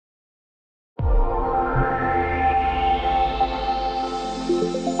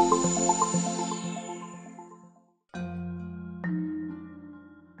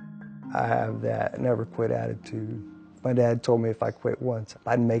I have that never quit attitude. My dad told me if I quit once,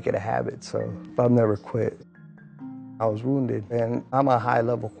 I'd make it a habit, so I'll never quit. I was wounded, and I'm a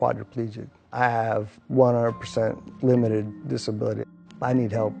high-level quadriplegic. I have 100% limited disability. I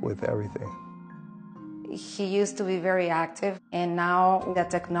need help with everything. He used to be very active, and now the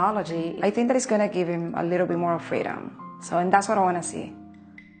technology, I think that it's going to give him a little bit more freedom. And that's what I want to see.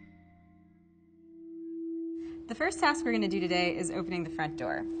 The first task we're going to do today is opening the front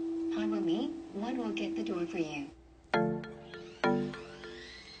door. Follow me. One will get the door for you.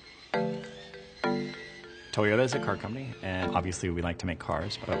 Toyota is a car company, and obviously we like to make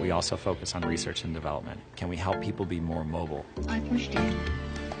cars, but we also focus on research and development. Can we help people be more mobile? I pushed it.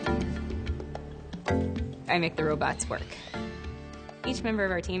 I make the robots work. Each member of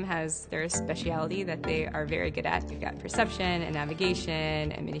our team has their specialty that they are very good at. We've got perception and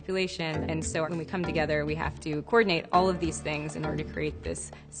navigation and manipulation, and so when we come together, we have to coordinate all of these things in order to create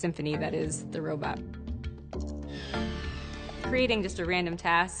this symphony that is the robot. Creating just a random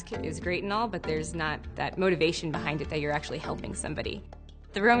task is great and all, but there's not that motivation behind it that you're actually helping somebody.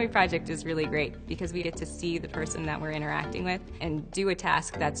 The Romy project is really great because we get to see the person that we're interacting with and do a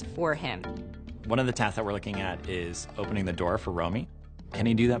task that's for him. One of the tasks that we're looking at is opening the door for Romy. Can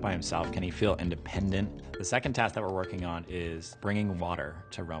he do that by himself? Can he feel independent? The second task that we're working on is bringing water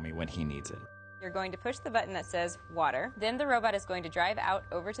to Romy when he needs it. You're going to push the button that says water. Then the robot is going to drive out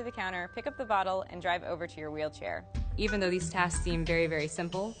over to the counter, pick up the bottle, and drive over to your wheelchair. Even though these tasks seem very, very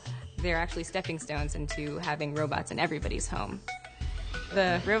simple, they're actually stepping stones into having robots in everybody's home.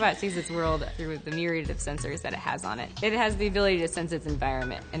 The robot sees its world through the myriad of sensors that it has on it. It has the ability to sense its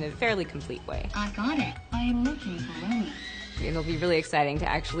environment in a fairly complete way. I got it. I am looking for Romy. It'll be really exciting to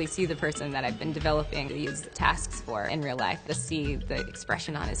actually see the person that I've been developing these tasks for in real life, to see the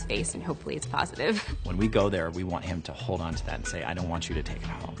expression on his face, and hopefully it's positive. When we go there, we want him to hold on to that and say, I don't want you to take it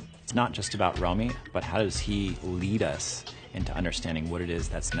home. It's not just about Romy, but how does he lead us into understanding what it is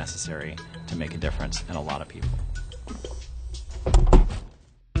that's necessary to make a difference in a lot of people.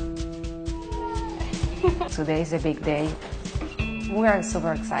 Today is a big day. We are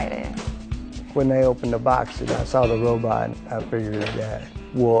super excited. When they opened the box and I saw the robot, I figured that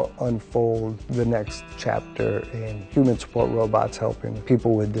will unfold the next chapter in human support robots helping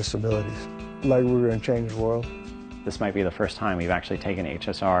people with disabilities. Like we're going to change the world. This might be the first time we've actually taken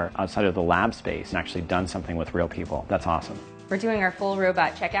HSR outside of the lab space and actually done something with real people. That's awesome. We're doing our full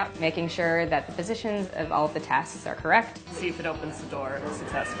robot checkout, making sure that the positions of all of the tasks are correct. See if it opens the door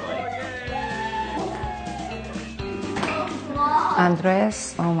successfully.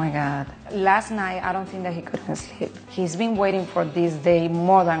 Andres, oh my God. Last night, I don't think that he couldn't sleep. He's been waiting for this day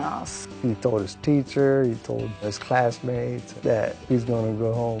more than us. He told his teacher, he told his classmates that he's going to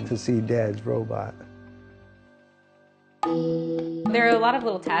go home to see Dad's robot. There are a lot of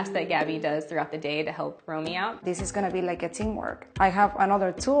little tasks that Gabby does throughout the day to help Romy out. This is going to be like a teamwork. I have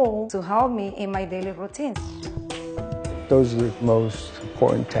another tool to help me in my daily routine. Those are the most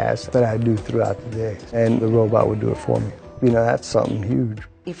important tasks that I do throughout the day, and the robot would do it for me. You know, that's something huge.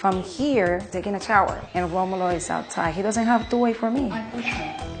 If I'm here taking a shower and Romulo is outside, he doesn't have to wait for me.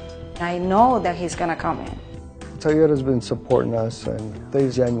 I know that he's going to come in. Toyota's been supporting us, and they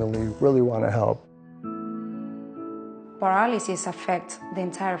genuinely really want to help. Paralysis affects the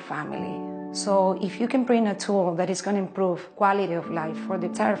entire family. So if you can bring a tool that is going to improve quality of life for the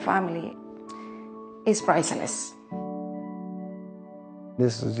entire family, it's priceless.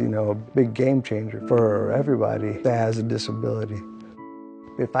 This is, a big game changer for everybody that has a disability.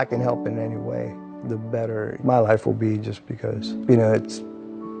 If I can help in any way, the better my life will be, just because, it's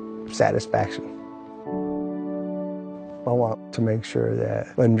satisfaction. I want to make sure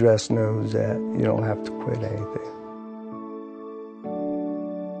that Andres knows that you don't have to quit anything.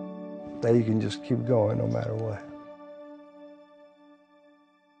 That you can just keep going no matter what.